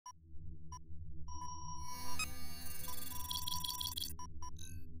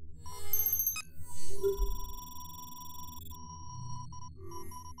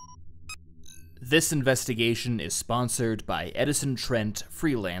This investigation is sponsored by Edison Trent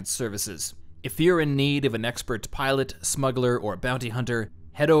Freelance Services. If you're in need of an expert pilot, smuggler, or bounty hunter,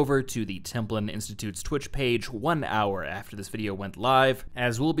 head over to the Templin Institute's Twitch page 1 hour after this video went live,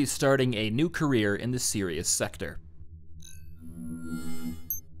 as we'll be starting a new career in the Sirius Sector.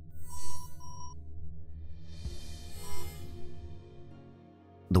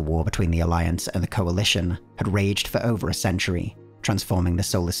 The war between the Alliance and the Coalition had raged for over a century, transforming the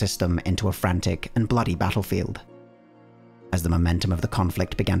solar system into a frantic and bloody battlefield. As the momentum of the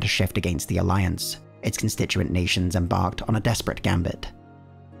conflict began to shift against the Alliance, its constituent nations embarked on a desperate gambit.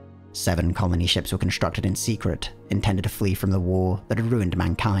 7 colony ships were constructed in secret, intended to flee from the war that had ruined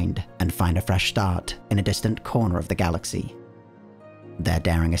mankind and find a fresh start in a distant corner of the galaxy. Their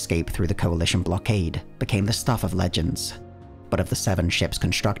daring escape through the Coalition blockade became the stuff of legends, but of the 7 ships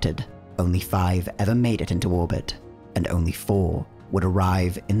constructed, only 5 ever made it into orbit, and only 4 would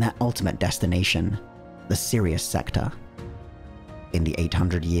arrive in their ultimate destination, the Sirius Sector. In the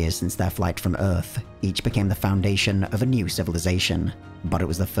 800 years since their flight from Earth, each became the foundation of a new civilization, but it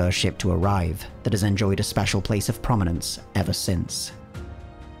was the first ship to arrive that has enjoyed a special place of prominence ever since.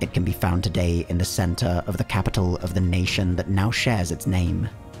 It can be found today in the center of the capital of the nation that now shares its name,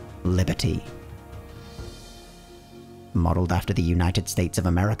 Liberty. Modeled after the United States of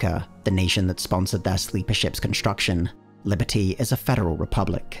America, the nation that sponsored their sleeper ship's construction, Liberty is a federal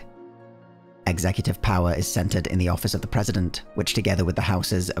republic. Executive power is centered in the office of the president, which together with the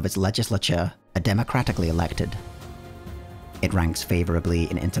houses of its legislature are democratically elected. It ranks favorably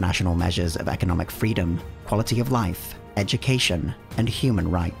in international measures of economic freedom, quality of life, education, and human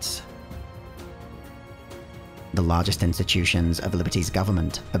rights. The largest institutions of Liberty's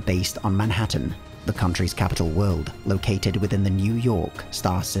government are based on Manhattan, the country's capital world, located within the New York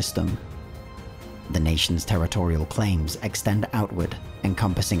star system. The nation's territorial claims extend outward,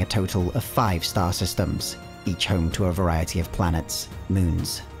 encompassing a total of 5 star systems, each home to a variety of planets,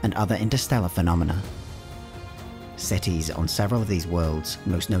 moons, and other interstellar phenomena. Cities on several of these worlds,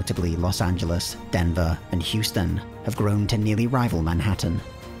 most notably Los Angeles, Denver, and Houston, have grown to nearly rival Manhattan,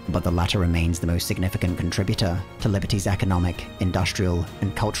 but the latter remains the most significant contributor to Liberty's economic, industrial,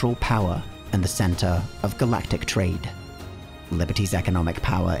 and cultural power, and the center of galactic trade. Liberty's economic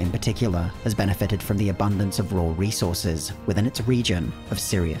power in particular has benefited from the abundance of raw resources within its region of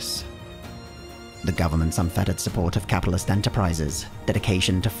Sirius. The government's unfettered support of capitalist enterprises,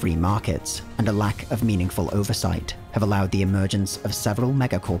 dedication to free markets, and a lack of meaningful oversight have allowed the emergence of several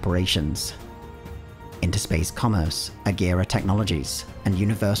megacorporations. Interspace Commerce, Agera Technologies, and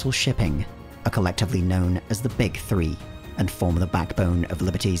Universal Shipping are collectively known as the Big Three and form the backbone of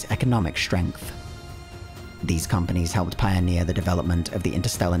Liberty's economic strength. These companies helped pioneer the development of the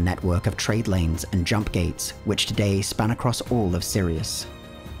interstellar network of trade lanes and jump gates, which today span across all of Sirius.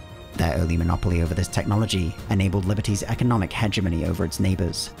 Their early monopoly over this technology enabled Liberty's economic hegemony over its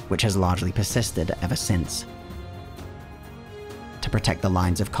neighbors, which has largely persisted ever since. To protect the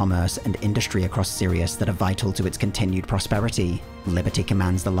lines of commerce and industry across Sirius that are vital to its continued prosperity, Liberty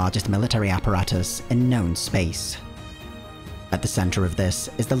commands the largest military apparatus in known space. At the center of this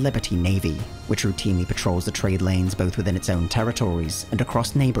is the Liberty Navy, which routinely patrols the trade lanes both within its own territories and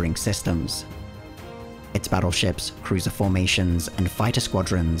across neighboring systems. Its battleships, cruiser formations, and fighter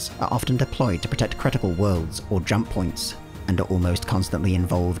squadrons are often deployed to protect critical worlds or jump points, and are almost constantly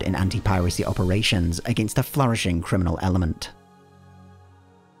involved in anti-piracy operations against a flourishing criminal element.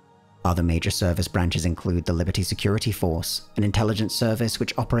 Other major service branches include the Liberty Security Force, an intelligence service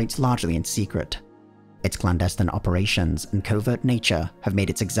which operates largely in secret. Its clandestine operations and covert nature have made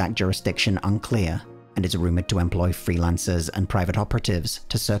its exact jurisdiction unclear, and is rumored to employ freelancers and private operatives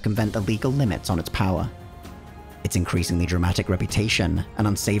to circumvent the legal limits on its power. Its increasingly dramatic reputation and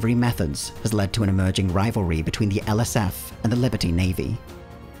unsavory methods has led to an emerging rivalry between the LSF and the Liberty Navy.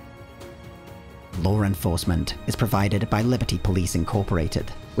 Law enforcement is provided by Liberty Police Incorporated,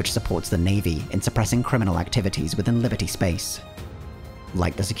 which supports the Navy in suppressing criminal activities within Liberty space.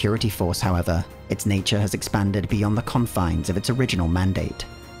 Like the security force, however, its nature has expanded beyond the confines of its original mandate.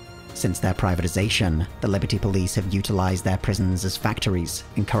 Since their privatization, the Liberty Police have utilized their prisons as factories,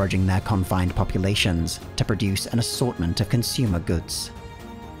 encouraging their confined populations to produce an assortment of consumer goods.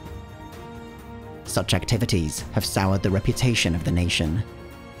 Such activities have soured the reputation of the nation.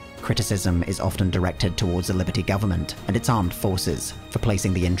 Criticism is often directed towards the Liberty government and its armed forces for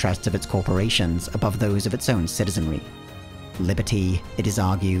placing the interests of its corporations above those of its own citizenry. Liberty, it is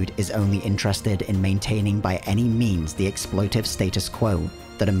argued, is only interested in maintaining by any means the exploitive status quo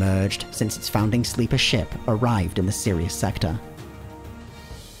that emerged since its founding sleeper ship arrived in the Sirius Sector.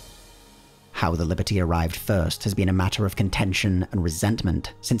 How the Liberty arrived first has been a matter of contention and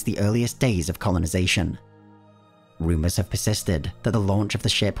resentment since the earliest days of colonization. Rumors have persisted that the launch of the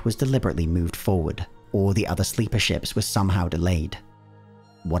ship was deliberately moved forward, or the other sleeper ships were somehow delayed.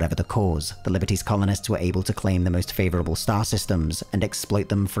 Whatever the cause, the Liberty's colonists were able to claim the most favorable star systems and exploit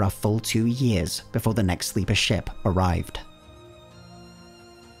them for a full 2 years before the next sleeper ship arrived.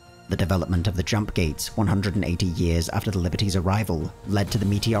 The development of the jump gates 180 years after the Liberty's arrival led to the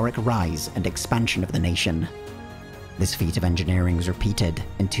meteoric rise and expansion of the nation. This feat of engineering was repeated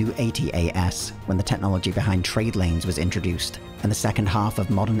in 280 AS when the technology behind trade lanes was introduced and the second half of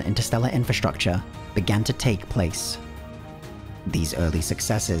modern interstellar infrastructure began to take place. These early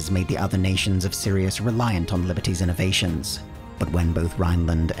successes made the other nations of Sirius reliant on Liberty's innovations, but when both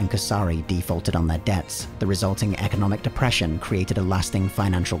Rhineland and Kasari defaulted on their debts, the resulting economic depression created a lasting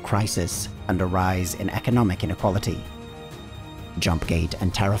financial crisis and a rise in economic inequality. Jumpgate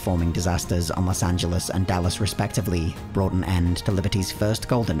and terraforming disasters on Los Angeles and Dallas respectively brought an end to Liberty's first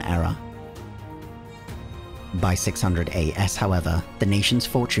golden era. By 600 AS, however, the nation's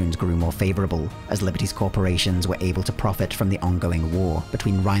fortunes grew more favorable, as Liberty's corporations were able to profit from the ongoing war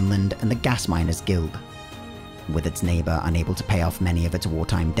between Rhineland and the Gas Miners Guild. With its neighbor unable to pay off many of its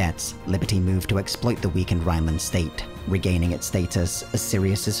wartime debts, Liberty moved to exploit the weakened Rhineland state, regaining its status as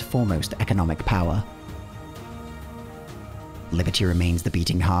Sirius's foremost economic power. Liberty remains the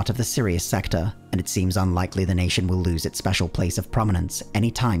beating heart of the Sirius Sector, and it seems unlikely the nation will lose its special place of prominence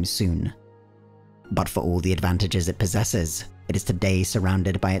anytime soon. But for all the advantages it possesses, it is today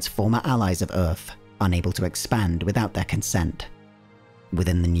surrounded by its former allies of Earth, unable to expand without their consent.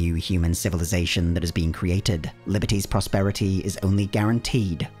 Within the new human civilization that is being created, Liberty's prosperity is only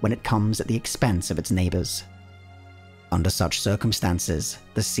guaranteed when it comes at the expense of its neighbors. Under such circumstances,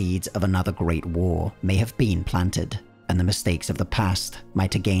 the seeds of another great war may have been planted, and the mistakes of the past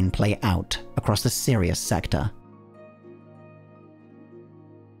might again play out across the Sirius Sector.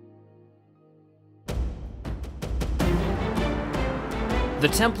 The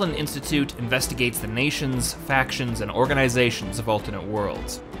Templin Institute investigates the nations, factions, and organizations of alternate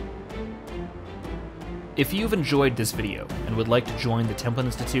worlds. If you've enjoyed this video and would like to join the Templin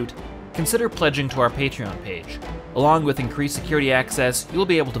Institute, consider pledging to our Patreon page. Along with increased security access, you'll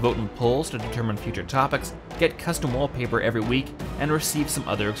be able to vote in polls to determine future topics, get custom wallpaper every week, and receive some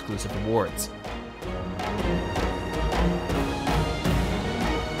other exclusive rewards.